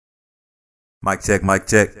Mic check, mic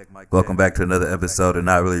check. Welcome back to another episode of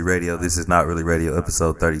Not Really Radio. This is Not Really Radio,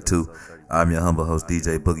 episode 32. I'm your humble host,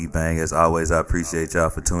 DJ Boogie Bang. As always, I appreciate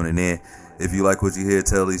y'all for tuning in. If you like what you hear,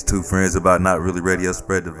 tell these two friends about Not Really Radio.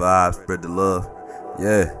 Spread the vibes, spread the love.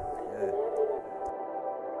 Yeah.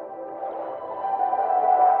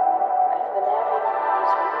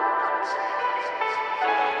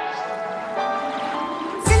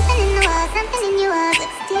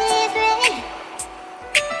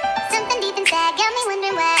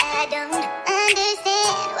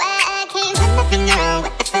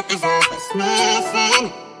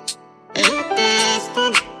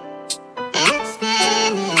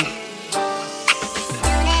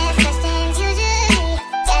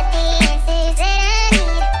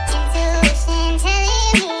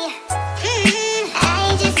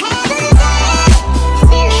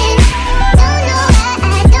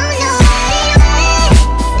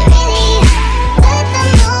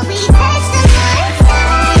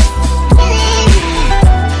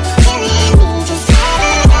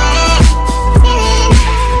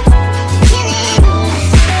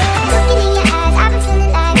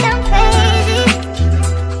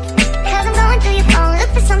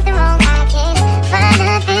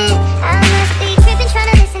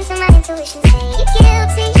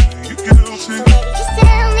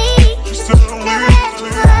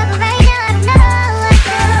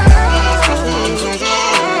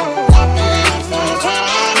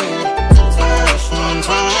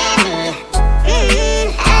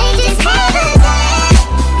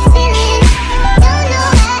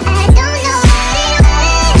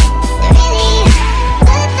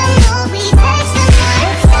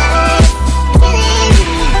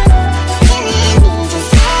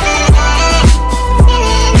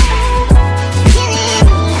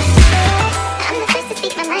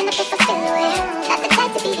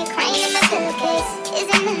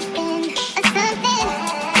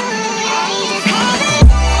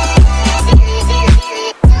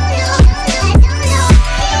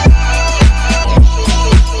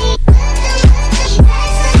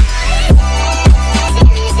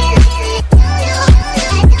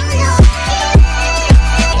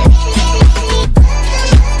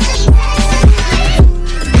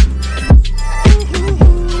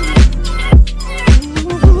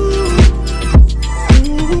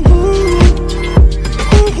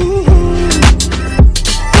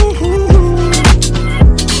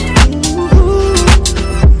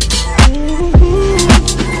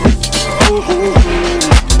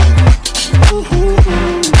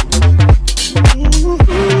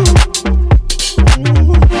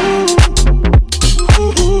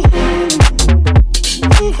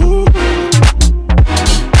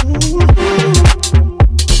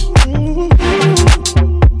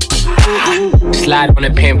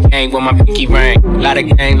 With my pinky ring, lot of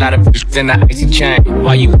gang, lot of bitches in the icy chain.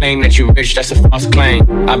 While you claim that you rich, that's a false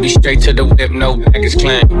claim. I be straight to the whip, no baggage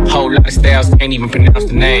claim. Whole lot of styles, can't even pronounce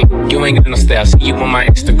the name. You ain't got no style, see you on my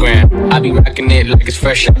Instagram. I be rocking it like it's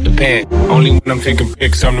fresh out the pan. Only when I'm taking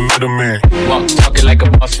pics, I'm the middleman. Walk talking like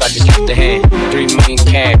a boss, I just shoot the hand. 3 million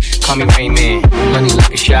cash, call me Rain Man. Money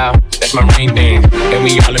like a shower, that's my rain dance. And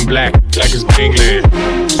we all in black, like it's England.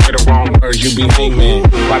 Say the wrong words, you be hangman.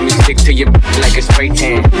 Why me stick to your like a spray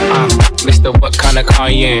tan? Mister, what kind of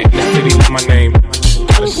car you in? The city with my name.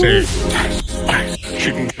 Gotta say it.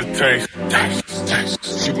 She can get a taste.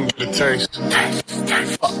 She can get a taste.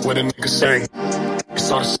 Fuck what a nigga say.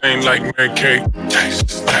 It's all the same like Mary Kate.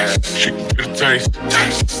 She can get a taste.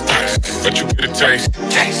 But you get a taste.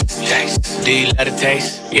 Taste. Do you let it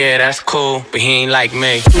taste? Yeah, that's cool, but he ain't like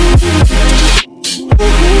me.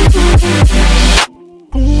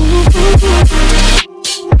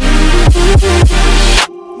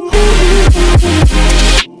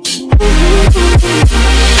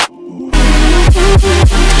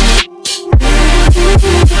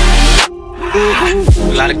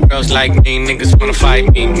 A lot of girls like me, niggas wanna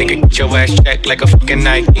fight me. Nigga, get your ass checked like a fucking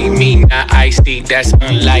Nike. Me, not icy, that's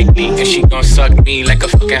unlikely. And she gon' suck me like a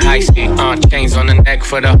fucking high C. Chains on the neck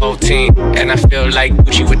for the whole team. And I feel like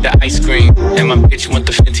Gucci with the ice cream. And my bitch want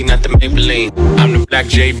the Fenty, not the Maybelline. I'm the black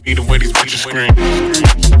JB, the way these bitches scream.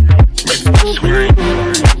 Make the bitch scream.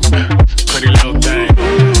 Pretty little thing.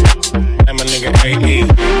 And my nigga AE.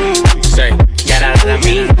 Say, get out of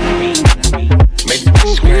me. Make the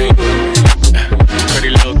bitch scream. Pretty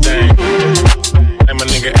little thing. And my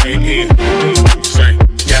nigga AE. Say,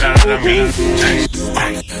 get out of me.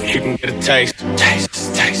 She can get a taste.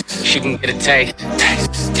 She can get a taste.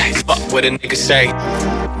 Fuck what a nigga say.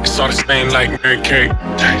 It's all the same like Mary Kate.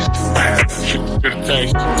 She can get a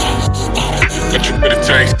taste. Let you get a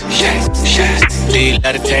taste. Do you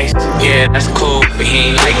let it taste? Yeah, that's cool, but he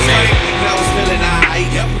ain't like me.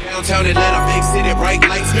 downtown Atlanta, big city, bright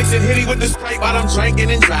lights. Mixing Hitty with the Sprite while I'm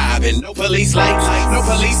drinking and driving. No police lights, no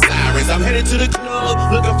police sirens. I'm headed to the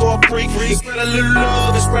club, looking for a freak. Spread a little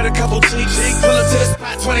love and spread a couple cheeks. Pull up to the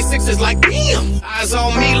spot, 26 is like, damn. Eyes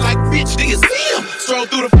on me like, bitch, do you see him? Stroll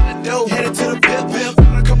through the front door, headed to the pimp.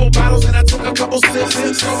 Got a couple bottles and I took a couple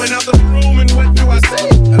sips. Going out the room and what do I see?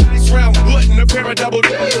 A nice round butt and a pair of double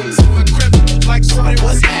D's. So I crept up like shorty,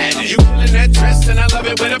 what's happening? You feeling that dress and I love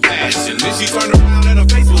it with a passion. Then she turned around and her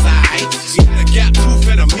face was aight. She had a gap tooth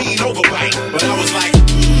and a mean overbite. But I was like,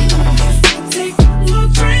 take a little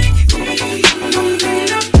drink.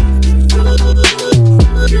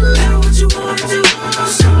 Now what you wanna do?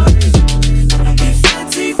 If I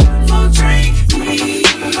take one more drink,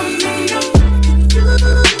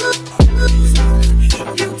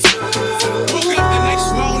 woke up the next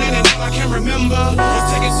morning and all I can remember was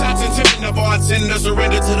taking shots and tipping the bartender.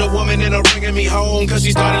 Surrendered to the woman and her bringing me home, cause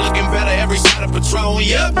she started looking better every shot of Patron.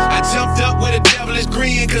 Yep, I jumped up with a devilish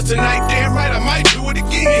grin, cause tonight, damn right, I might do it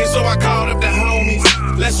again. So I called up the homies.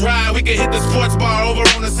 Let's ride, we can hit the sports bar over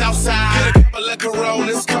on the south side. Get a couple of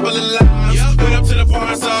Coronas, couple of limes. Went up to the bar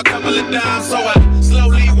and saw a couple of dimes. So I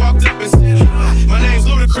slowly walked up and said, hi, my name's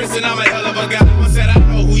Ludacris and I'm a hell of a guy. I said, I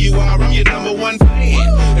know who you are, I'm your number one fan.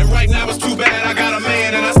 And right now it's too bad I got a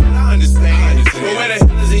man. And I said, I understand. But where the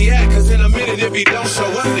hell is he at? Cause in a minute if he don't show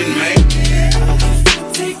up, then man,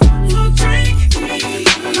 take one more drink.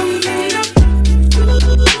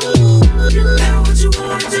 Now what you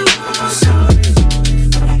wanna do?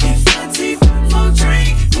 If I take one more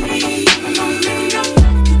drink,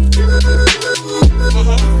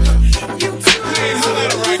 hey, holla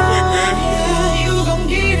at him right quick, man. you gon'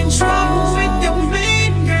 get in trouble with your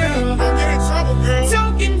main girl. Get in trouble, girl.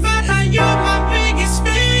 Talking about how you're my biggest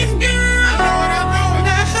fan, girl.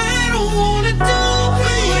 Now I don't wanna do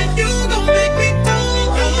what you gon' make me do.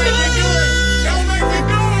 Don't make me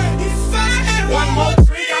do it. If I had One more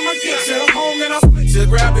drink, I'ma get you home and I'll split you.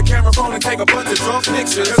 Grab the camera phone and take a bunch of drunk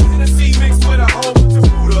pictures. Hennessy mixed with a whole bunch of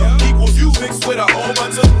Buddha equals you mixed with a whole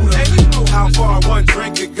bunch of Buddha. And you know how far one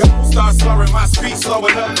drink could go. Start slurring my speech,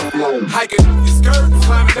 slowing up the flow. Hiking up your skirt,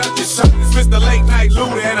 climbing up your shirt. It's Mr. Late Night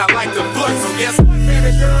Luda and I like to flirt. So guess what,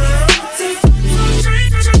 baby girl? take one more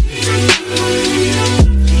drink, now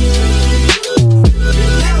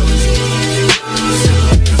what you wanna do?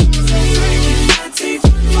 If I take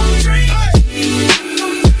one more drink.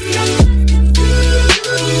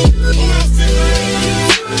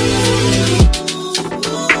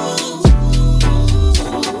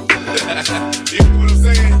 You know what I'm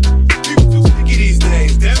saying? People too picky these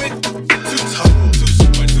days, damn it. Too tall, too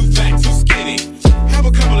short, too fat, too skinny. Have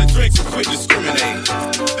a couple of drinks and quit discriminating.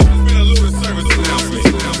 This has been a Luda service announcement.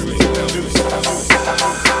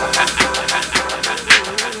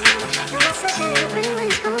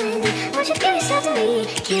 Won't you give yourself to me?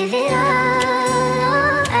 Give it all.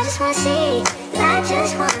 I just wanna see. I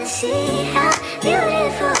just wanna see how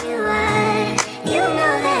beautiful you are. You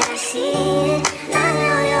know that I see it. I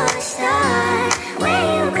know you're a star.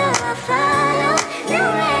 Where you go, I'll follow. No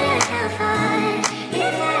matter how far.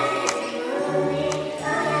 If I is a movie,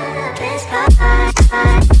 the best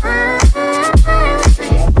part.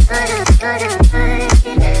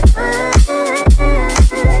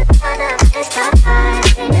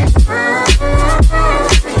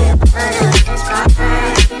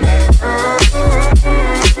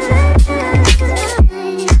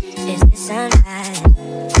 It's the sunrise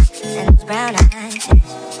and those brown eyes.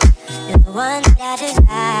 You're the one that I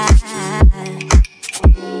desire.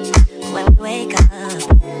 When we wake up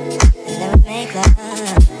and then we make love,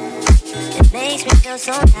 it makes me feel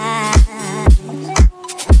so nice.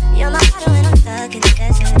 You're my water when I'm stuck in the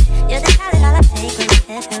desert. You're the pilot all I take when the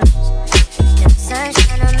head hurts. You're the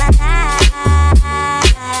sunshine of my life.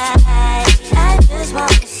 I just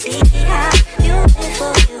want to see how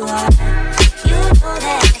beautiful you are. You know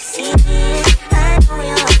that I see it. I know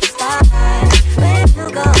you're a star. Where you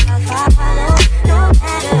go, I'll follow. No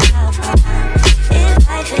matter how far. If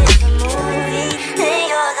life is a movie, then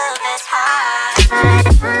you're the best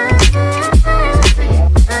part.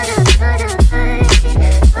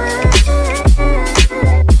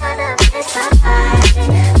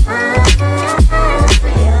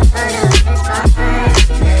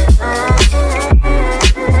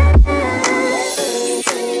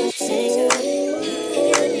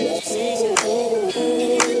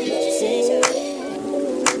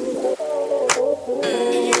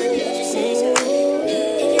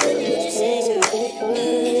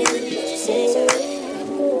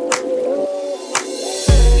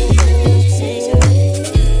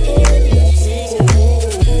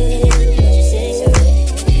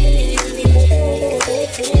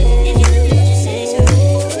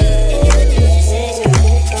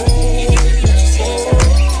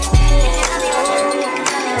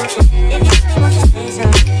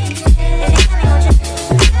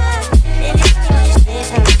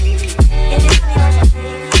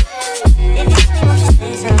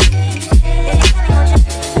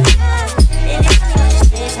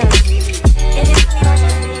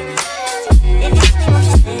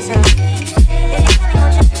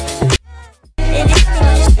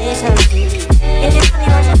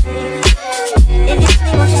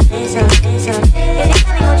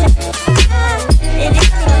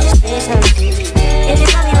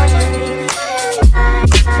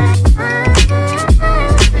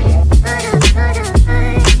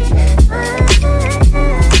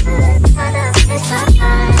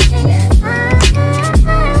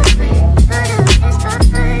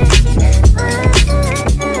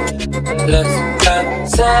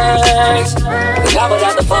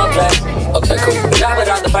 foreplay. Okay, cool. Not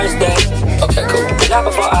without the first day. Okay, cool. Not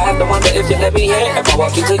before I have to wonder if you let me in. If I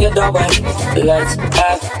walk you to your doorway, let's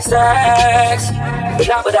have sex. But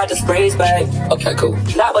not without the sprays, babe. Okay, cool.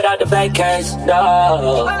 Not without the vacays,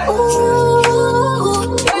 no.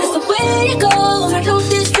 Ooh, that's the way it goes. I don't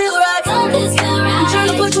this feel right. I'm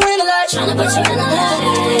tryna put you in the light.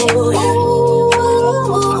 Ooh,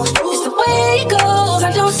 it's the way it goes.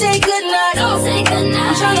 I don't say goodnight. I'm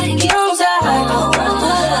tryna get on side.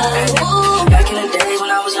 Back in the days when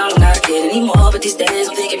I was young, not a kid anymore. But these days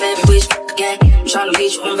I'm thinking, baby, we should again. I'm tryna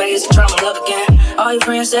meet you in Vegas and try my luck again. All your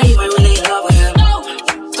friends say you ain't really in love with him.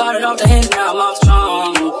 Started off the hand and now I'm off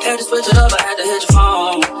strong. Had to switch it up, I had to hit your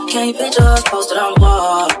phone. Can't you picture us posted on the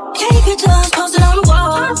wall? Can't you picture us posted on the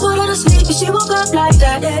wall? I put her to sleep and she woke up like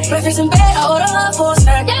that. Breakfast in bed, I order her for a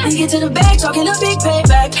snack. And get to the bag, talking a big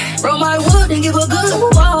payback. Roll my wood and give her good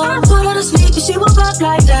wall. I put her to sleep and she woke up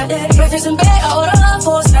like that. Breakfast in bed, I order her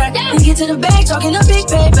for a snack. And get to the bag, talking a big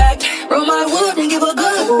payback. Roll my wood and give her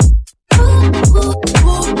good.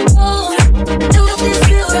 Don't this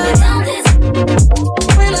feel right?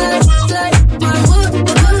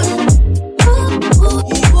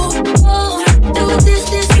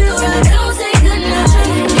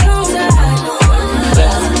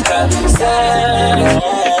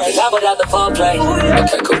 Not without the foreplay.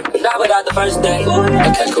 Okay, cool. Not without the first day.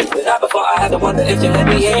 Okay, cool. Not before I have to wonder if you let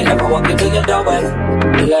me in. If I walk you to your doorway,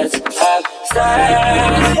 let's have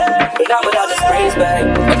sex. But not without the sprays,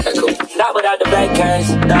 babe. Okay, cool. Not without the vacays,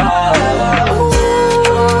 no.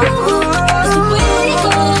 It's the way it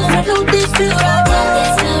goes. I don't this feel right.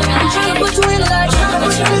 I'm tryna put you in the light.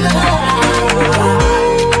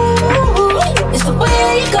 It's the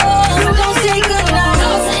way it goes. I don't say goodnight.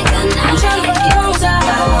 I'm tryna get on side.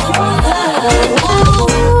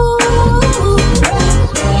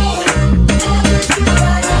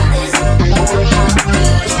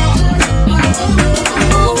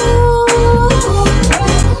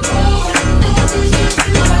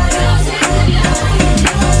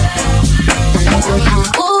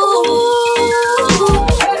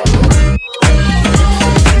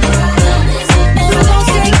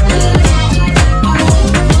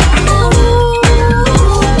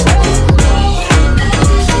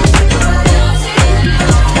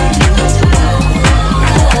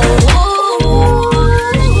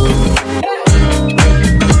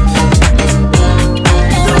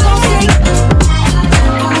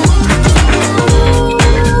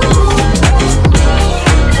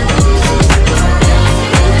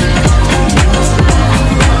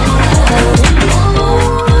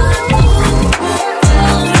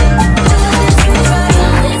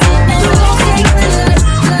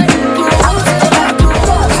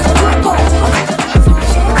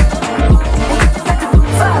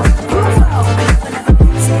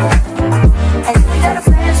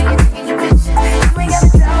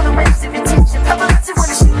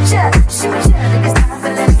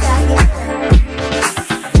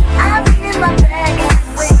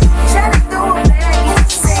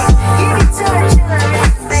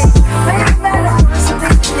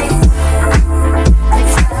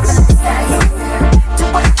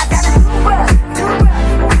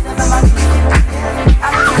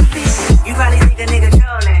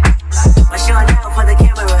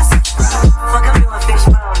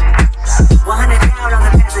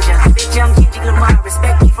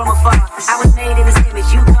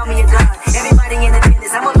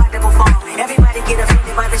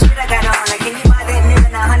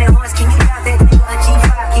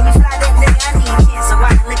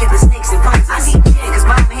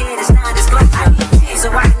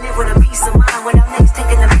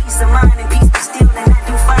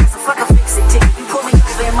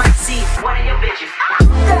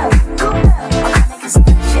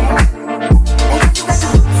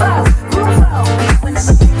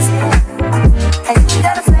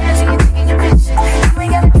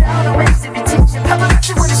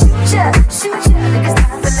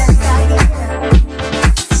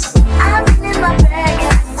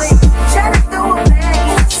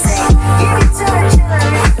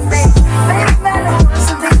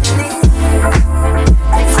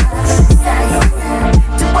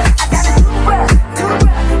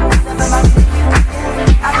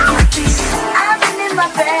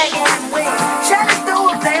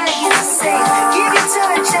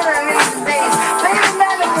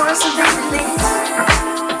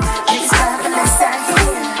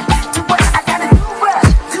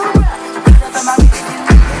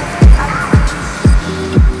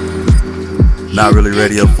 Not Really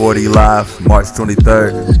Radio 40 live, March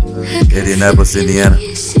 23rd, Indianapolis, Indiana.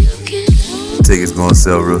 Tickets gonna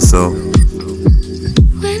sell real soon.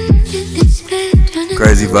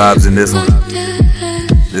 Crazy vibes in this one.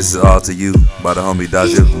 This is All To You by the homie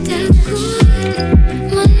Daju.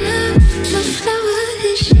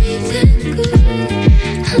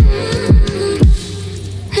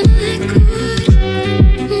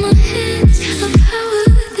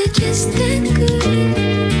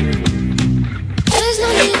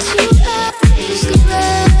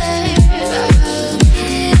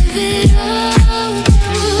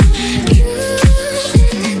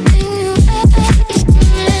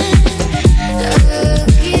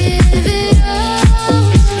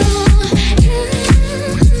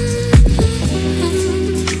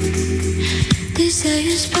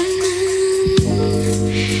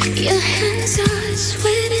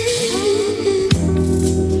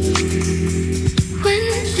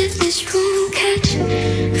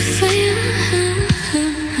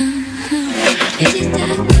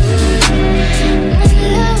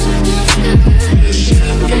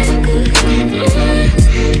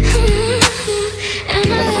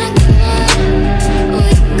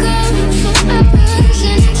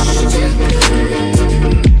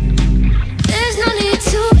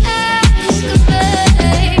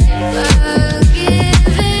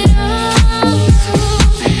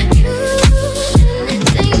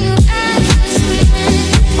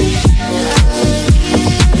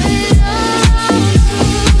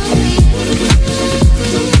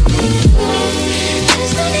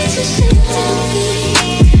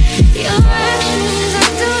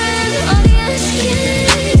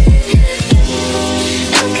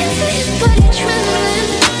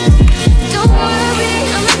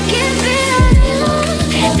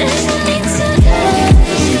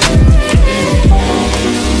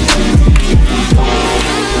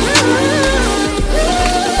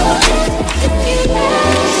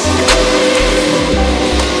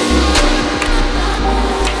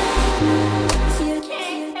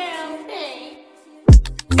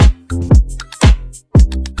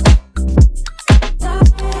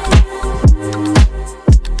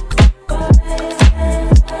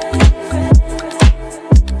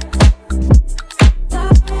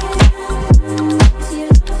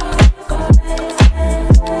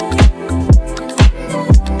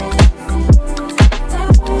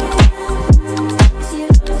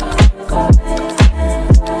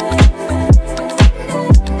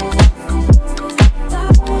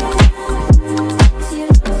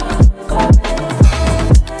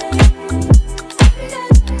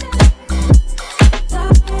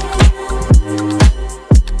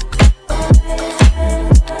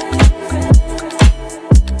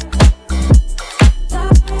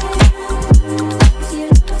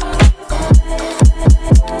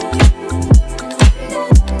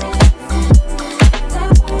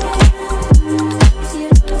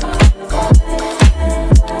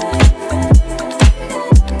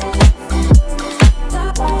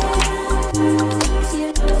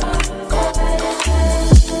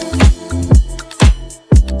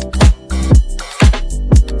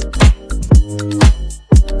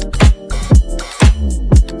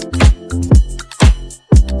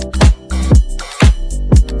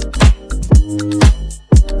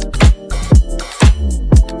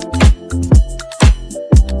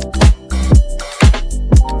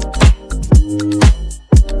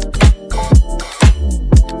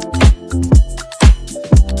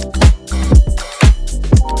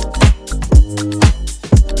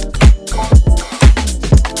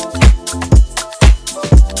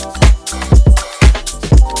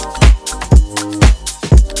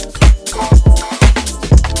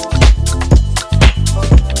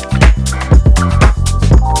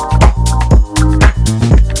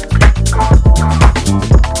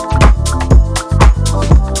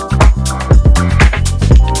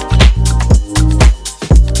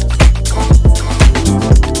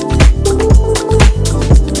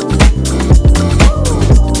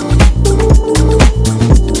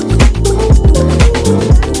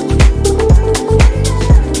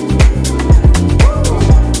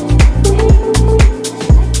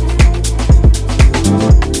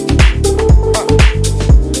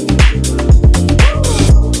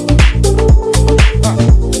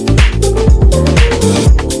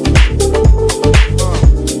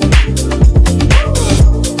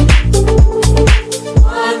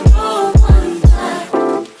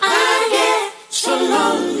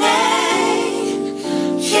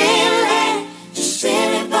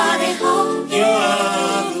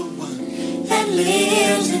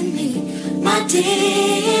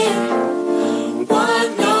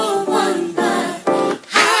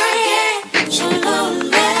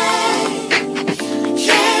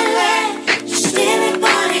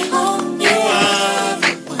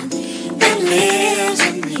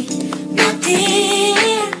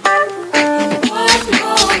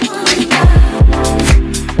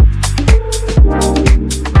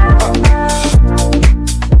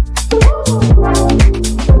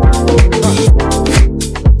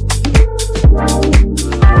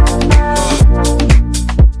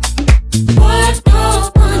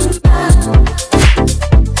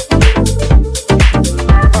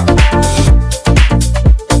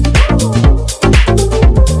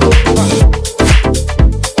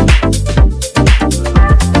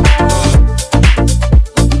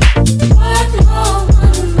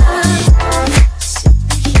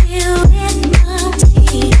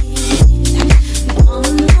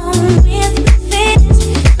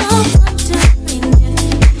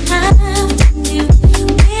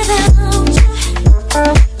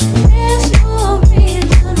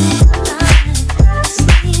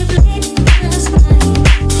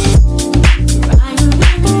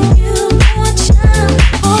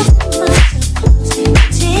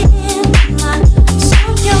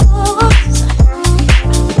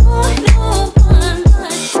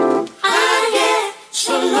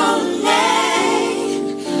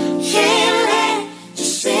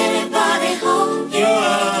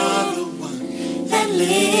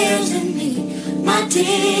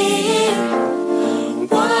 dear.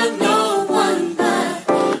 Want no one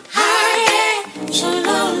but I am so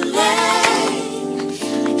lonely.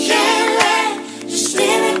 Can't let just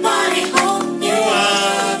anybody hold you.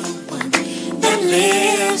 Are the one that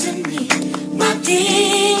lives in me, my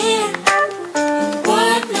dear.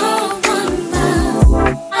 Want no one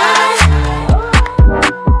but I.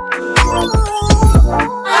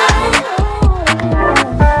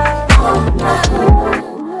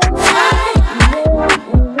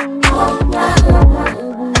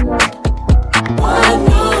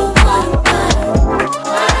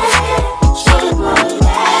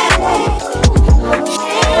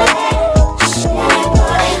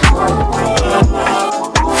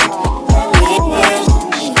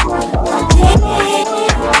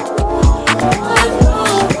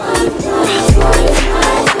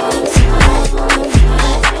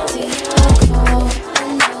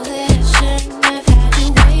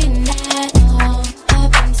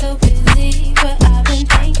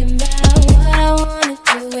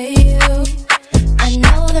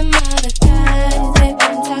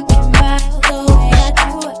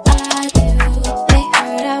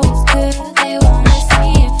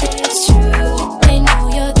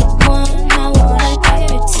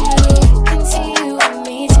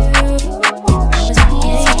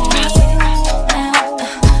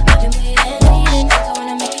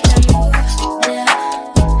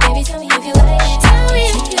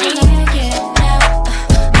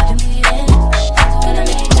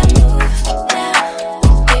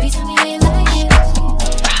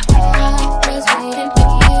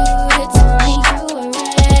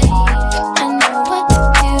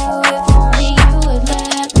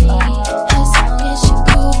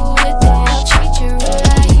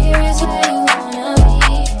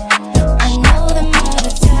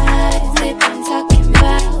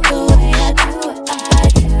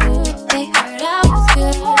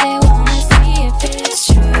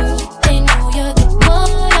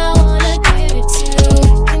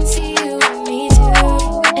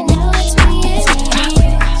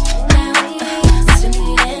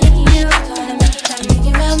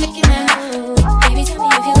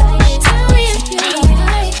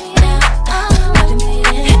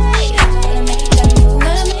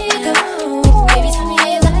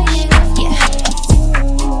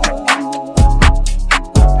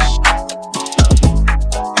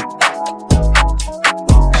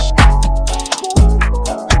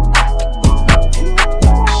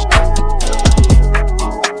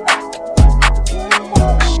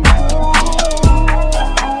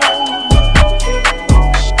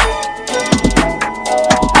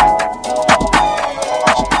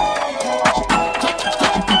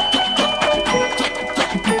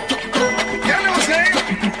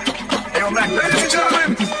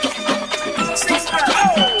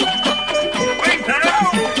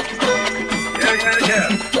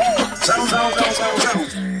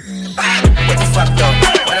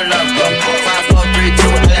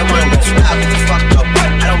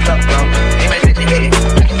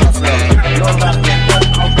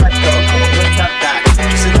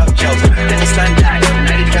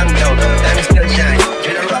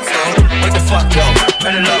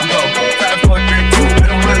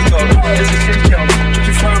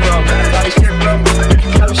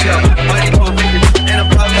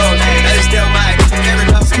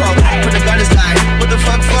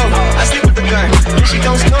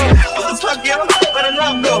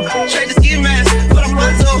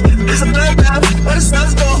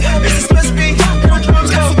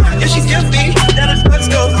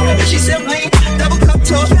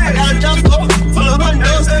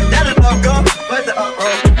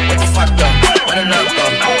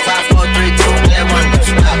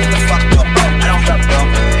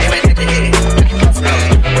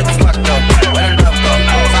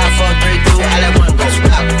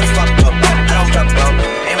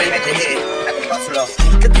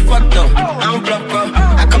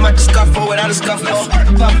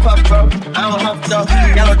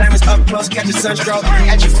 Sunstroke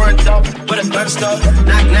at your front door with a gun store.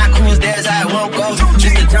 Knock, knock, who's there's how it won't go.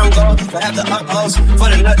 Treat the jungle, but have the utmost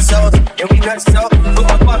for the nutsos. And we nuts so, put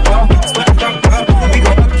the fuck on, split the front bro. We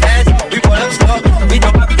go up fast, we pull up slow. We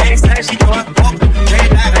throw up gangs, she throw up poke.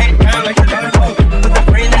 Trade live, ain't down like a gunbo. Put the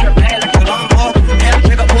brain in the bag like a longbow. And I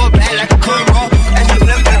pick up more bag like a cornrow. And you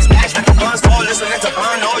flip and smash like a gun store. Listen to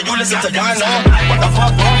Bono, you listen to Dono. What the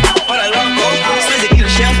fuck, bro? But I love go. Slizzy eat a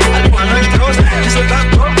chef, I lick my lunch throws. Just look up,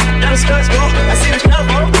 bro. Now the studs go. I see the shell,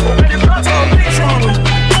 bro. Where the blood go? Please, hold on.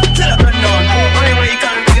 Tell the unknown. Only way you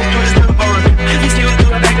come to get through this number. If you see what's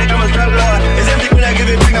doing back, like I'm a drug lord. It's empty when I give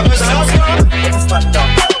it, bring up a sauce. It's fucked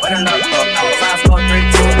up.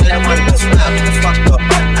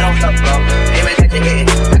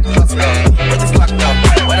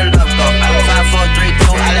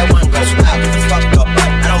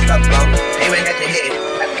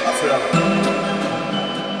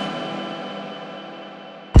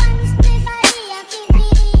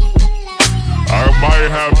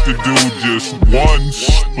 to do just one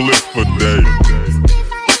spliff a day.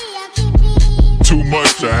 Too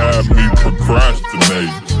much to have me procrastinate.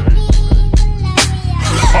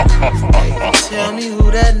 Tell me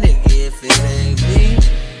who that nigga if it ain't me.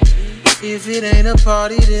 If it ain't a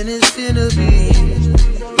party, then it's finna be.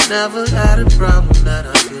 Never had a problem that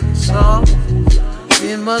I couldn't solve.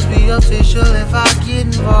 It must be official if I get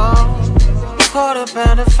involved. Quarter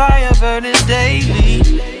pound of fire burning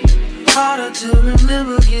daily. Harder to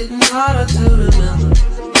remember, getting harder to remember.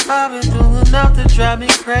 I've been through enough to drive me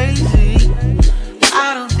crazy.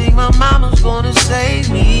 I don't think my mama's gonna save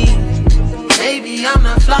me. Maybe I'm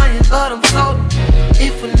not flying, but I'm floating.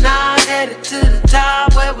 If we're not headed to the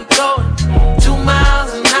top, where we going? 2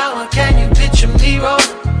 miles an hour, can you picture me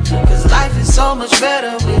rolling? Cause life is so much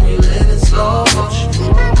better when you live in slow motion.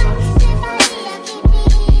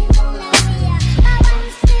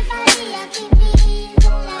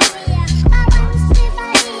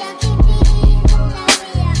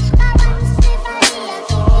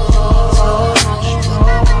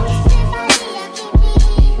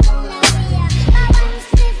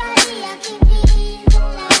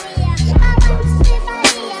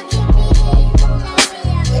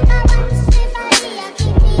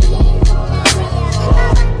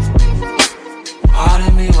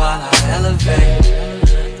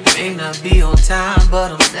 Be on time,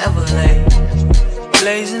 but I'm never late.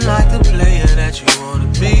 Blazing like the player that you wanna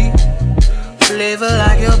be. Flavor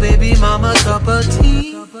like your baby mama cup of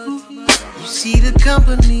tea. You see the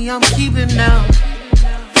company I'm keeping now.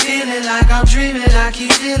 Feeling like I'm dreaming, I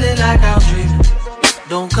keep feeling like I'm dreaming.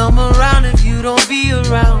 Don't come around if you don't be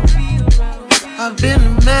around. I've been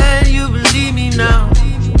the man, you believe me now.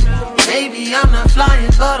 Maybe I'm not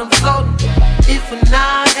flying, but I'm floating. If we're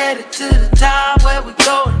not headed to the top, where we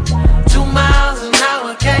going? 2 miles an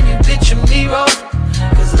hour, can you picture me rolling?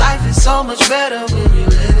 Cause life is so much better when you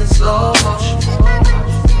live in slow motion.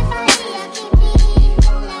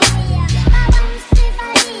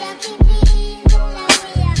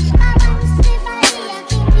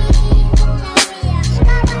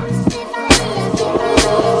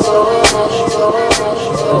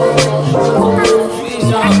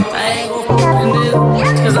 I ain't gon' fucking this,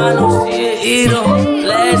 cause I know she a eater.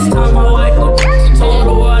 Last time I wiped her, she told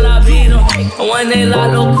the world I beat her. And when they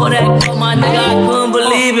locked up Kodak, called my nigga, I couldn't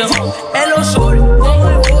believe him. Hello, shorty,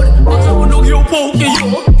 what's up with no girl poking you?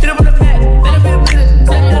 Hit him in the back, then a bit,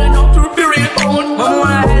 said that I know through the period. Mama,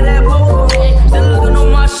 when I had that boat, still looking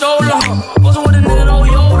on my shoulder. Wasn't with a nigga, no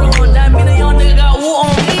Yoda. That mean a young nigga got wool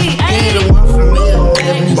on me. Ain't the one for me,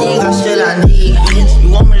 everything I should I need, bitch. You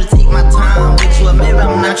want me to take my time with you, or maybe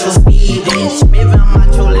I'm not your speed, bitch. Maybe I'm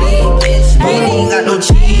not your lead, bitch. You ain't got no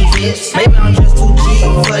cheese, bitch. Maybe I'm just too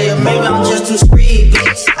cheap for you, maybe I'm just too screed,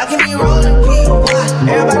 bitch. I can be rolling people,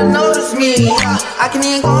 everybody notice me, I can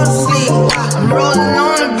even go to sleep, I'm rolling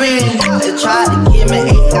on the beam. They tried to give me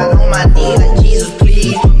 8, got on my knee like Jesus,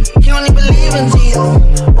 please. You don't even believe in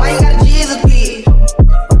Jesus, why you got a Jesus, please?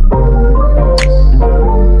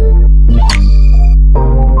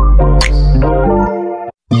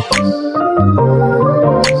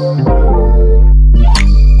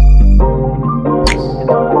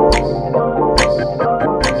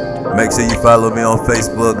 Make sure you follow me on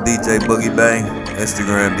Facebook, DJ Boogie Bang,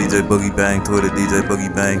 Instagram, DJ Boogie Bang, Twitter, DJ Boogie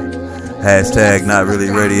Bang, hashtag Not Really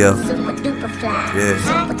Radio. Yeah.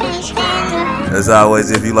 As always,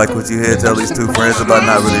 if you like what you hear, tell these 2 friends about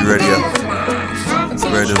Not Really Radio.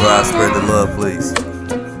 Spread the vibe, spread the love, please.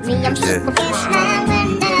 Yeah.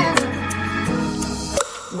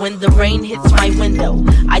 When the rain hits my window,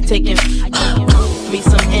 I take it, me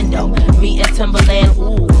some endo. Me and Timberland,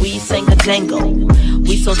 ooh, we sang a Django.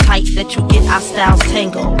 We so tight that you get our styles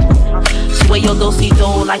tango. Sway your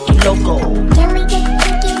do-si-do like you loco. Can we get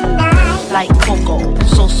freaky tonight? Like Coco,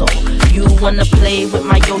 so-so. You wanna play with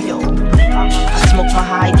my yo-yo? I smoke my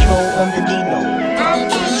hydro on the D-Lo.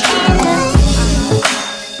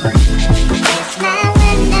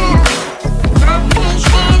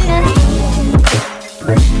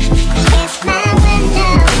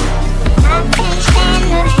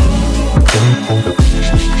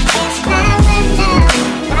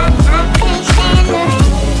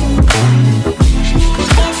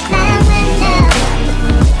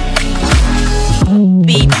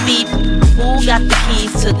 Beep, beep, who got the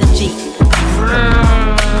keys to the Jeep?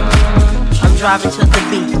 I'm driving to the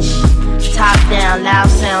beach. Top down, loud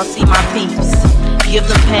sound, see my peeps. Give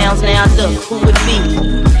them pounds, now look who it be.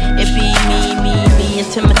 It be me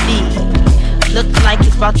and Timothy. Look like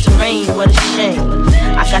it's about to rain, what a shame.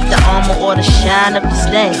 I got the armor or the shine up the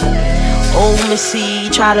stain. Old Missy,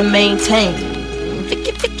 try to maintain.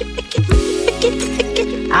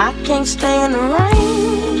 I can't stay in the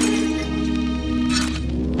rain.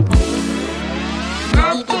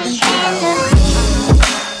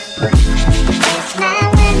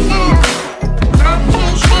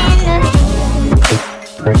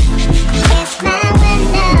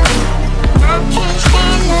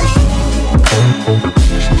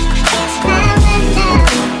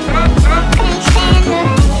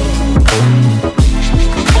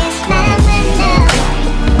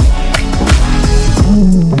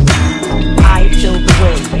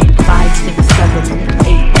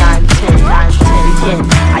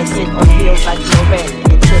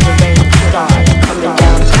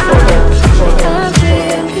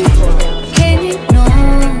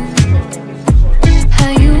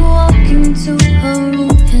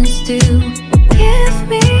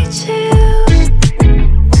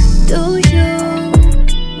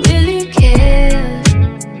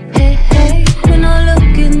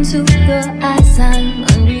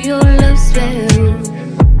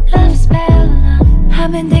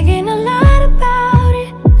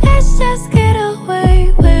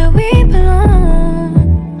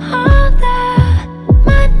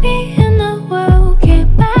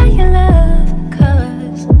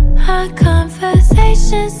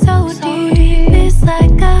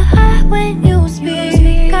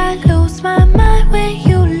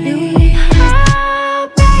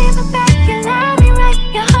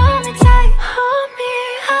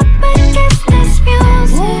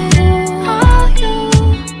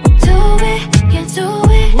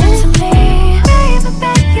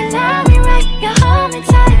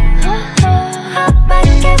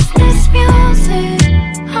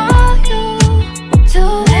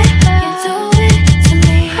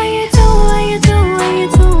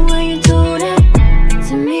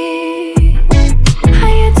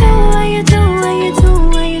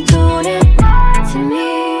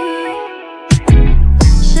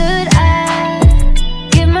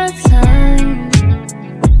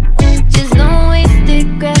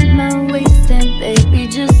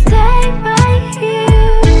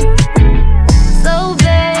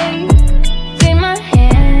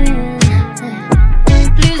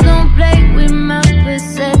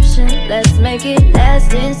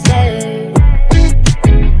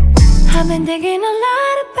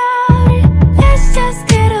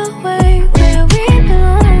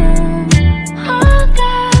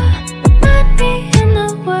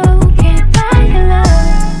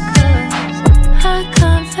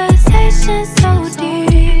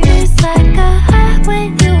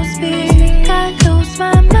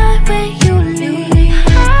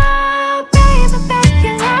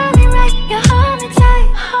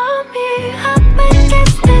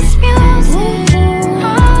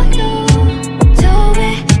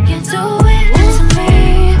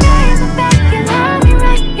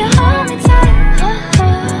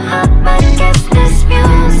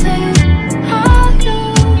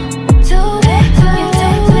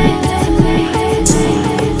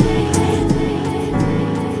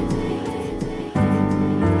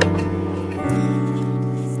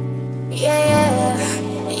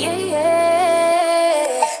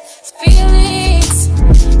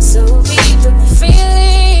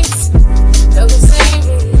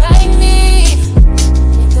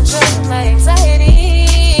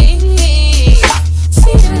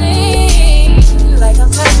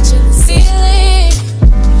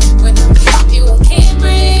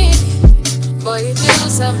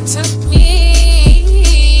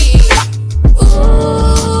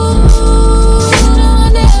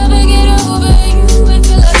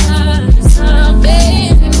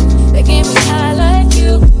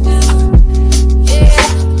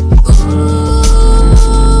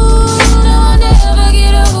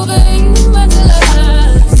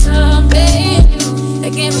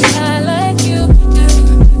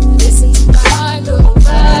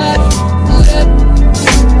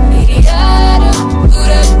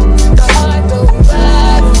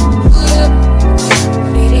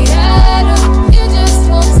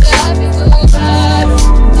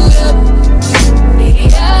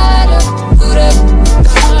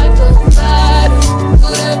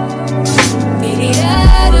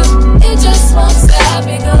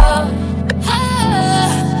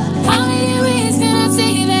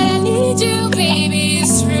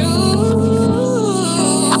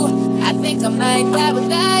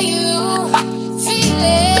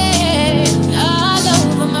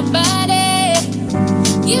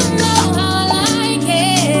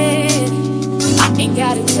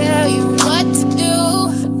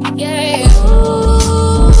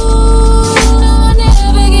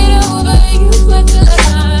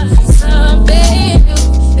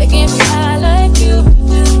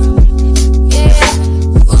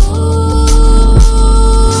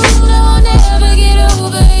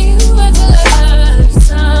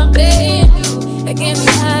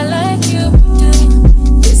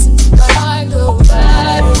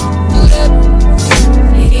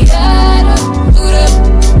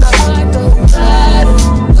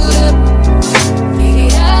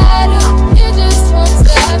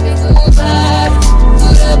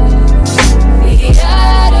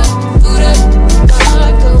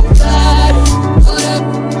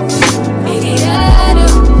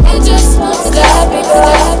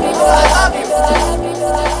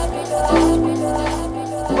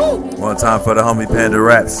 for the homie Panda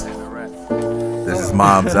Raps. This is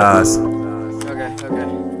Mom's Eyes. Okay.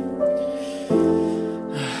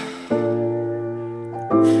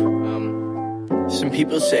 Some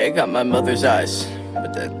people say I got my mother's eyes,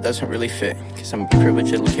 but that doesn't really fit, cause I'm a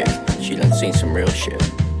privileged little kid. She done seen some real shit.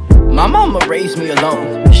 My mama raised me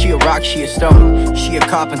alone. She a rock, she a stone. She a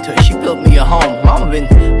carpenter, she built me a home. Mama been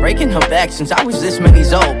breaking her back since I was this many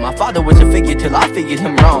years old. My father was a figure till I figured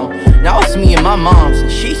him wrong. Now it's me and my mom's, and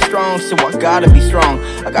she's strong, so I gotta be strong.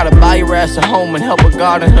 I gotta buy her ass a home and help her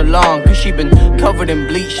garden her lawn, cause she been covered in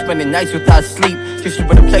bleach, spending nights without sleep, just to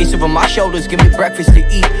put a place over my shoulders, give me breakfast to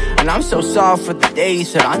eat. And I'm so sorry for the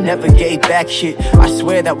days that I never gave back shit. I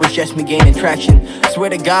swear that was just me gaining traction. Swear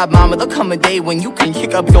to God, mama, there'll come a day when you can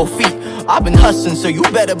kick up your feet. I've been hustling, so you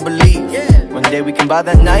better believe one day we can buy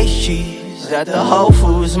that nice cheese at the Whole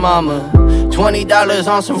Foods, mama. $20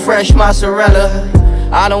 on some fresh mozzarella.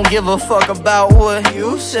 I don't give a fuck about what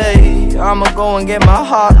you say. I'ma go and get my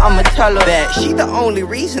heart, I'ma tell her that she the only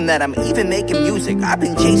reason that I'm even making music. I've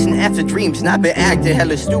been chasing after dreams and I've been acting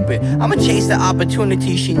hella stupid. I'ma chase the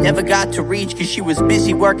opportunity she never got to reach, cause she was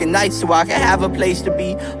busy working nights so I could have a place to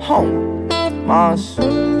be home. Moms,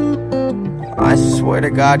 I swear to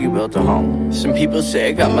God you built a home. Some people say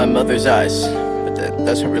I got my mother's eyes, but that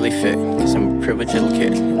doesn't really fit, cause I'm a privileged little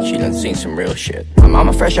kid and she done seen some real shit. My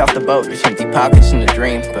mama fresh off the boat, there's empty pockets in the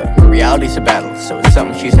dream, but reality's a battle, so it's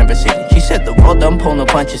something she's never seen. She said the world don't pull no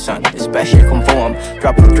punches, son, especially conform.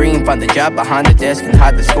 Drop the dream, find the job behind the desk and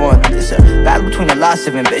hide the scorn. It's a battle between the loss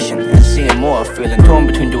of ambition and seeing more, feeling torn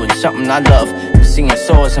between doing something I love and seeing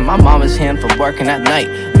sores in my mama's hand from working at night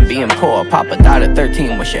and being poor. Papa died at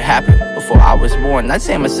 13 when shit happened before I was born. I'd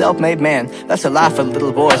say I'm a self-made man, that's a lie for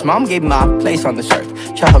little boys. Mom gave me my place on this earth,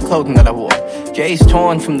 childhood clothing that I wore. J's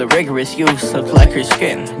torn from the rigorous use, look like her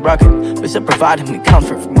skin rugged, but still provided me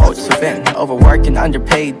comfort from moments of been overworked and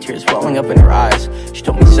underpaid, tears welling up in her eyes. She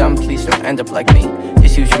told me, son, please don't end up like me,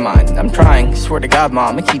 just use your mind. I'm trying, swear to God,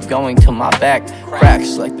 mom, I keep going till my back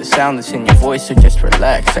cracks like the sound that's in your voice, so just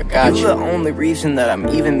relax, I got you. You're the only reason that I'm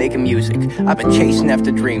even making music. I've been chasing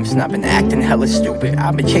after dreams and I've been acting hella stupid.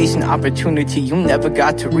 I've been chasing opportunity you never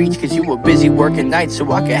got to reach, cause you were busy working nights so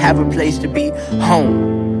I could have a place to be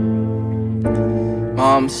home.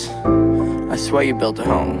 Moms, I swear you built a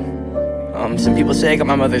home. Some people say I got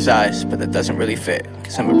my mother's eyes, but that doesn't really fit,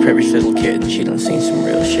 cause I'm a privileged little kid and she done seen some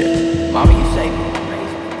real shit. Mama, you say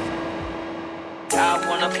I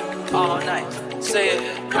wanna all night, say it.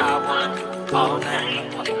 I wanna all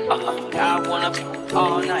night, I wanna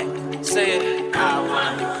all night, say it. I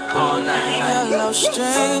wanna all night. Hello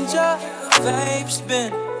stranger, babe's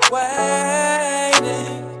been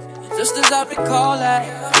waiting. Just as I recall that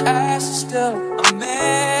ass is still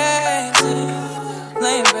amazing.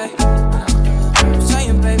 Playing, baby, I'm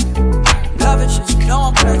saying, baby, love it, shit, you know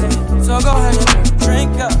I'm crazy. So go ahead and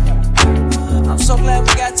drink up. I'm so glad we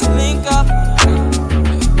got to link up.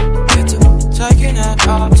 Get to taking that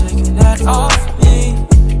off me.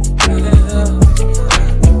 Yeah.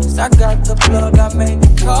 'Cause I got the plug, I made the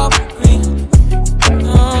coffee green.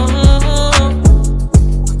 I'm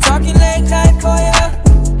talking late night for ya.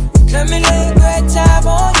 Let me lay a great time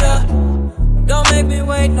on ya. Don't make me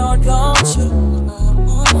wait, no, don't you?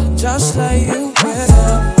 Just like you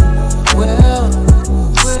will.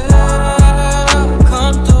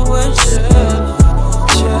 Come through and chill.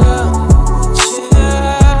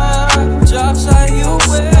 Just like you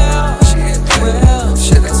will. Shit,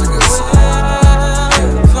 that's a good song.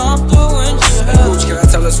 Come through and chill. Coach, can I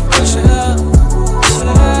tell us some real shit?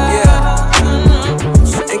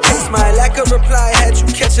 Yeah. In case my lack of reply had you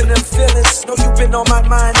catching them feelings, know you been on my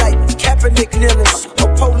mind like Kaepernick kneelings, or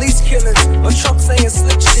police killings, or Trump saying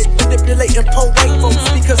slick shit, manipulating poor white folks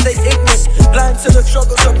because they ignorant, blind to the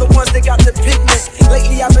struggles of the ones that got the pigment.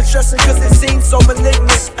 Lately I've been stressing cause it seems so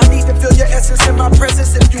malignant. I need to feel your essence in my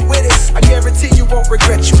presence. If you with it, I guarantee you won't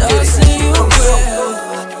regret you did it. You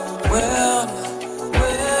will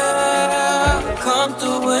come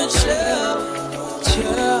through and chill.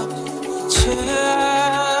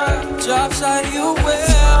 Drops like you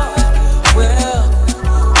will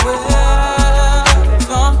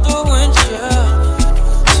come through and chill.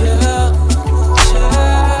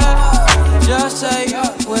 Just say you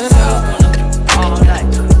will. all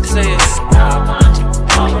night, say it. I want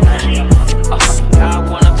all night, I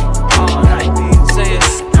want all night, say it.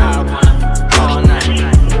 I want all night,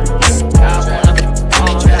 I want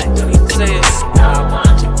all night, say it. I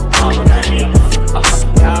want all night, I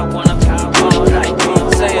want all night,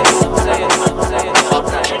 say it, say it, say it, all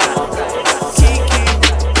night.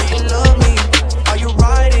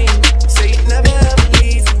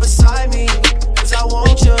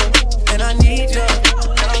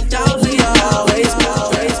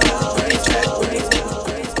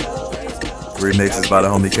 remixes by the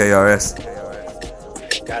homie KRS.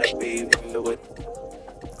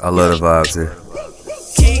 I love the vibes here.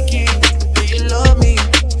 Kiki, do you love me?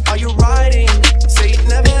 Are you riding? Say you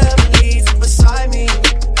never ever leave beside me.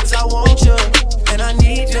 Cause I want you, and I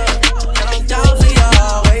need you, and I'm down for you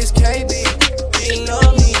always. KB, do you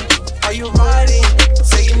love me? Are you riding?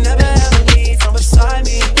 Say you never ever leave from beside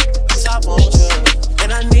me. Cause I want you,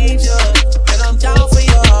 and I need you, and I'm down for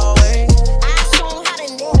you always. I show 'em how to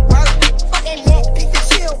network. Fuck that Netflix and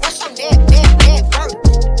chill. What's your network?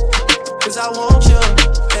 Cause I want you,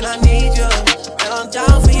 and I need you, and I'm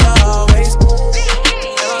down for you always.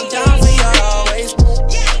 And I'm down for you always.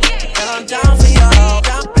 And I'm down for you,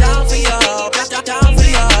 down for you, down for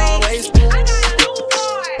you always.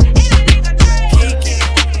 Kiki,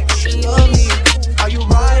 you love me? Are you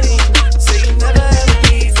riding? Say you never ever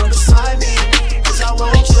leave from beside me. Cause I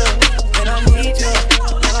want you, and I need you,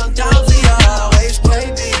 and I'm down for you always.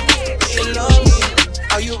 Baby, you love me?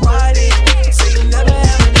 Are you riding? Say you never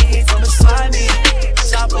ever leave from beside me.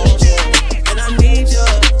 Cause I want you, and I need you,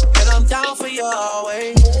 and I'm down for you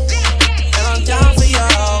always. And I'm down for you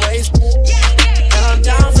always. And I'm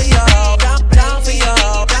down for you, down for you,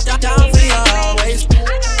 down for you always.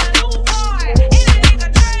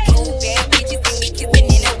 Bad bitches see me kissing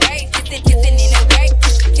in the race, kissing in the race,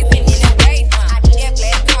 kissing in the race. I need that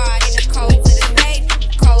black card in the code to the safe,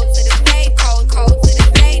 code to the safe, code to the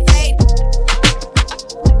safe, safe.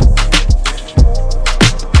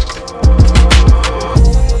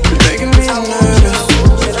 You're making me nervous.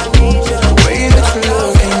 The way that you're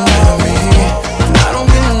looking at me, and I don't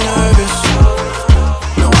get nervous.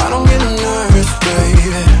 No, I don't get nervous,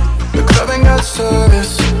 baby. The club ain't got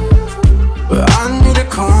service, but I need a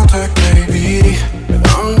contact, baby. And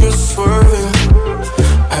I'm just swerving.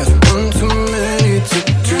 Had one too many to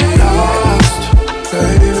drink. Lost,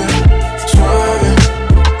 baby. Swerving,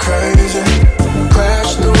 crazy.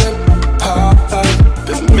 Crash the whip, pop out.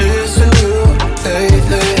 Been missing you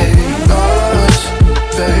lately. Lost,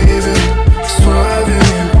 baby. Swerving,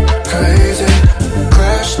 crazy.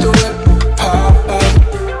 Crash the whip, pop out.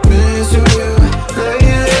 Missing you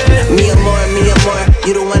lately. Me and more,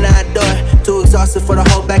 you the one I adore. Too exhausted for the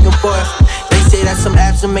whole back and forth. They say that some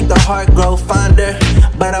apps will make the heart grow fonder,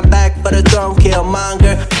 but I'm back for the throne,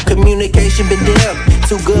 killmonger. Communication been dim,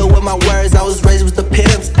 too good with my words. I was raised with the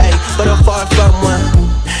pimps, ayy, but I'm far from one.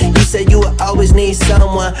 You said you would always need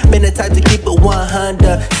someone. Been the type to keep it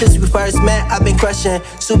 100. Since we first met, I've been crushing.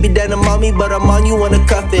 Suit be denim on me, but I'm on you on the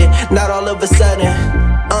cuff it. Not all of a sudden.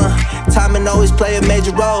 Timing always play a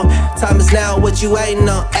major role. Time is now, what you waiting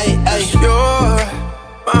on? Ayy, ayy. You're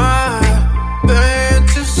my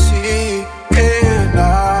fantasy, and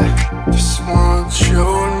I just want you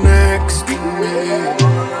next to me.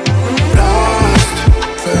 Lost,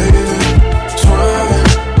 baby, swerving,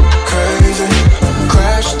 crazy.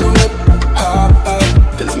 Crash the whip, hop out.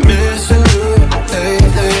 Been missing you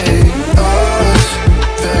lately. Lost,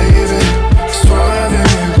 baby,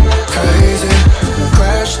 swerving, crazy.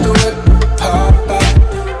 Crash the whip, hop out.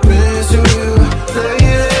 Missing you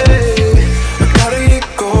lately. I gotta get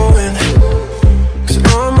going, 'cause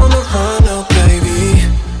I'm on the run now, baby.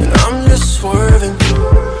 And I'm just swerving.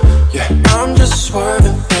 Yeah, I'm just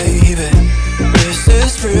swerving, baby. This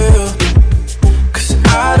is real, 'cause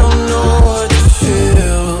I don't know what to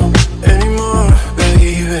feel anymore,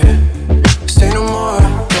 baby. Say no more,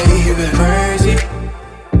 baby. Crazy,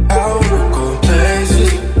 how we go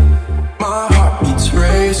places. My heart beats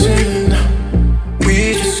racing. We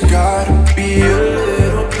just gotta be a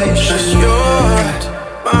little patient. You're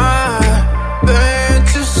my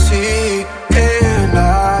fantasy, and I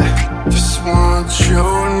just want you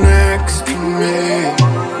next to me.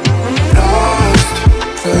 Lost,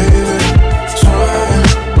 baby, swerving,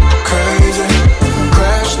 crazy.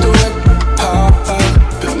 Crash the whip, pop out.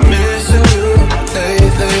 Been missing you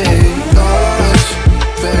lately. Lost,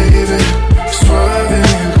 baby,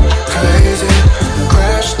 swerving, crazy.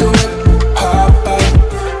 Crash the whip, pop out.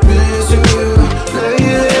 Missing you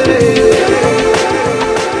lately.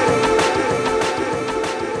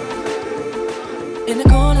 In the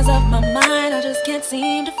corners of my mind, I just can't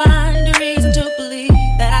seem to find a reason to believe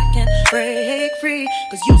that I can break free.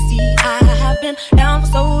 'Cause you see, I have been down for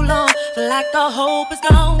so long, feel like the hope is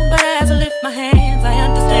gone. But as I lift my hands, I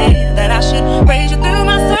understand that I should praise you through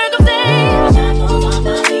my circumstance.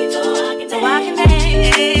 So I can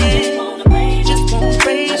dance. Just wanna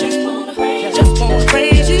praise you. Just wanna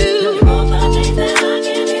praise you.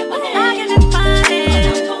 I can define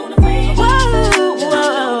it.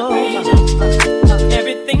 Whoa.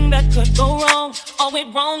 Everything that could go wrong, all went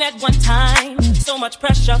wrong at one time. So much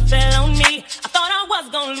pressure fell on me, I thought I was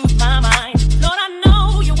gonna lose my mind. Lord, I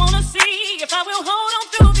know you wanna see if I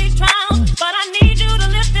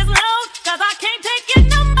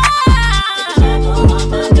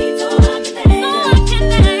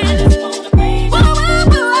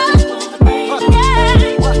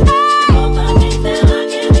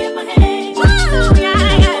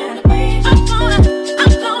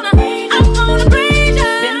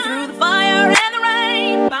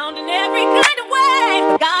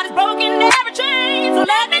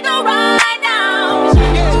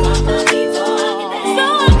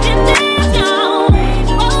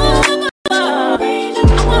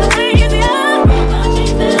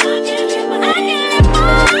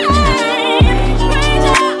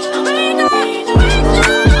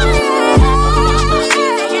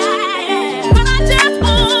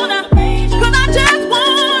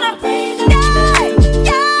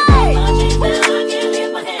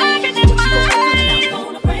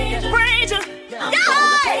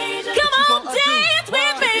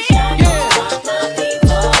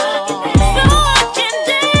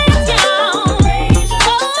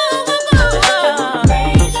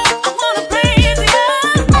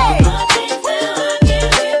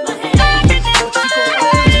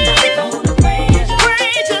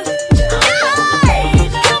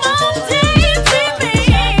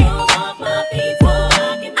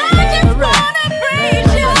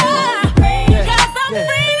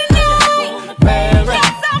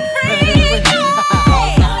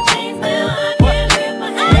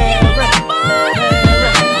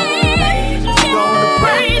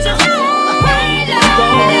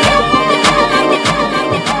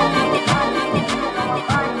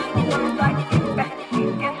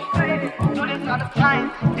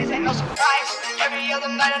time. This ain't no surprise. Every other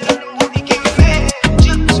night another movie getting made.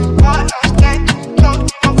 You too hard, don't stand too close.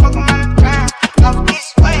 You gon' fuck around the ground. Off this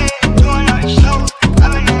way, doing all these shows.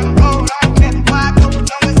 I've been on the road, I don't care why I go. As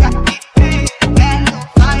long as I get paid. Bad little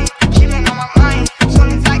vibe, chillin' on my mind. Soon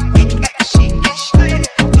as I get back, she get straight.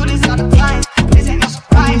 Do this all the time. This ain't no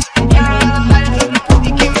surprise. Every other night another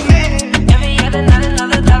movie getting made. Every other night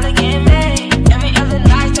another dollar getting made. Every other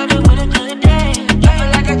night started with a good day. I feel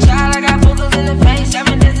like a child, I got boogers in the face. I've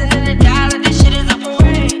been dancing in the dollar, this shit is a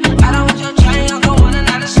parade. I don't want your chain, I'm gon' want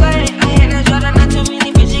another slave. I had that Jordan, not too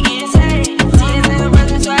many bitches getting saved. Tears in the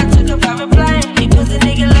resin, so I took a private plane. He pussy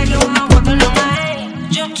nigga like it when I'm working on my aim.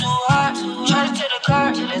 Jump too hard, charge it to the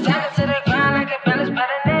car, to the side to the ground, like a balance by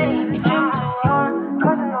the name. Jump too hard,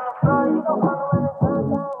 cousin on the floor, you gon'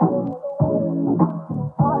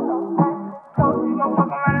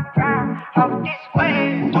 fuck around the ground. Off this way,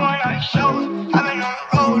 doing all these shows. I've been on the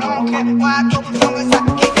road, I don't care why I go. As long as I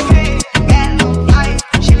get paid. Bad little vibe,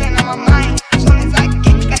 chillin' on my mind. Soon as I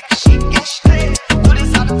get back, she get straight. Do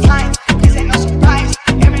this all the time, this ain't no surprise.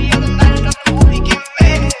 Every other night another movie get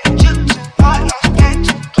made. You too hard, don't stand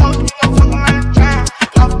too close. You gon' fuck around the ground.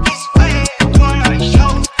 Off this way, doing all these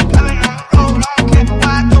shows. I've been on the road, I don't care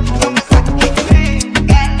why I go. As long as I get paid.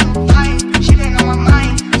 Bad little vibe, chillin' on my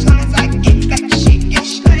mind. Soon as I get back, she get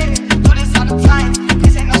straight. Do this all the time,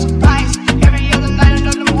 this ain't no surprise. Every other night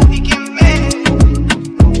another movie get made.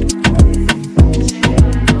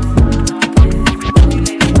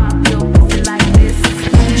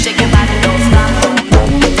 Shake your body, don't stop.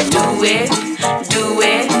 Do it, do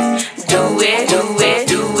it, do it, do it,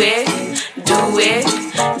 do it, do it,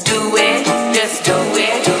 do it, just do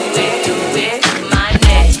it, do it, do it. My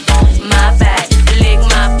neck, my back, lick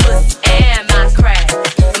my pussy and my crack.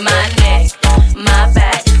 My neck, my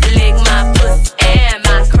back, lick my pussy and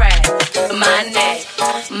my crack. My neck,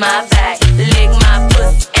 my back, lick my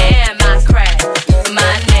pussy and my crack.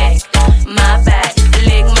 My neck, my back,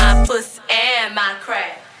 lick my pussy and my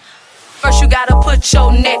crack. First you gotta put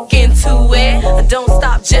your neck into it. Don't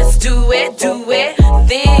stop, just do it, do it.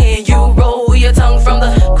 Then you roll your tongue from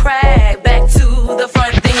the crack back to the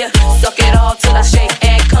front. Then you suck it all till I shake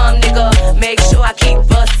and come, nigga. Make sure I keep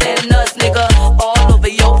bustin' nuts, nigga. All over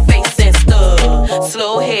your face and stuff.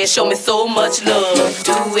 Slow head, show me so much love.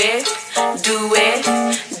 Do it, do it,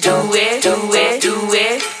 do it, do it, do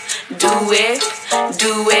it, do it,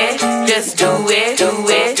 do it. Just do it, do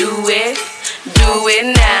it, do it. Do it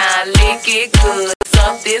now, lick it good.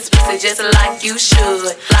 Suck this pussy just like you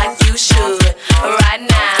should, like you should. Right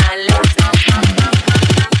now, lick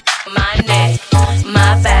my neck,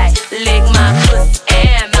 my back, lick my pussy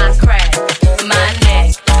and my crack. My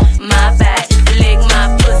neck, my back, lick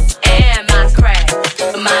my pussy and my crack.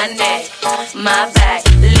 My neck, my back,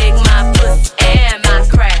 lick my pussy and my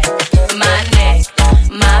crack. My neck,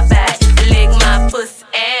 my back, lick my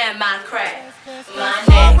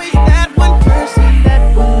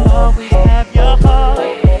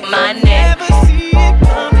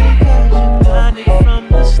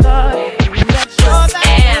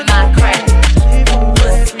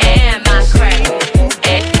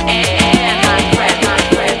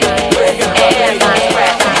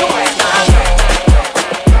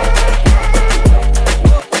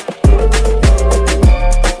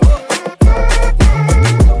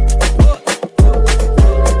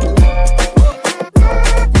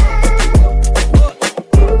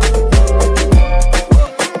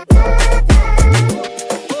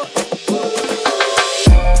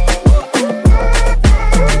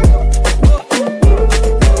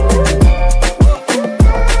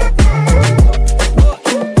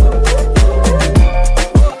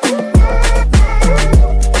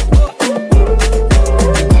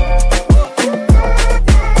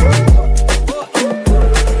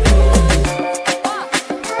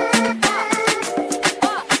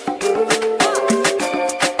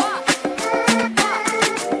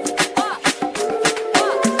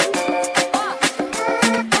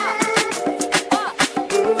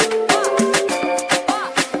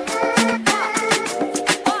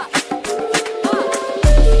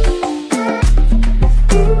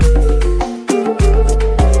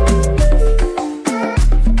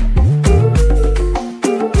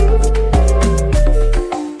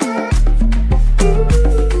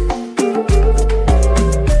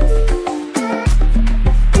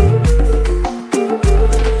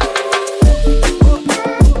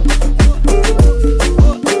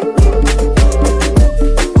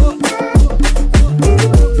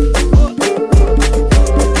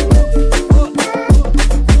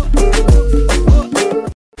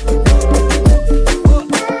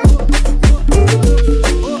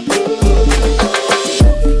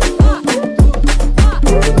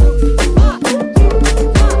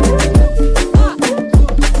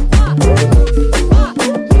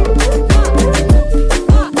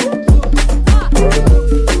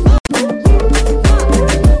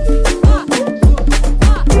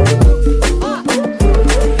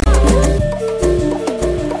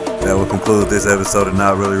conclude this episode of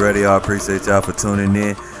Not Really Radio. I appreciate y'all for tuning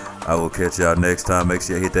in. I will catch y'all next time. Make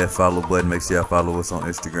sure you hit that follow button. Make sure y'all follow us on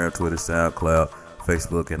Instagram, Twitter, SoundCloud,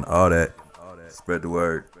 Facebook, and all that. Spread the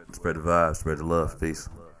word, spread the vibe, spread the love. Peace.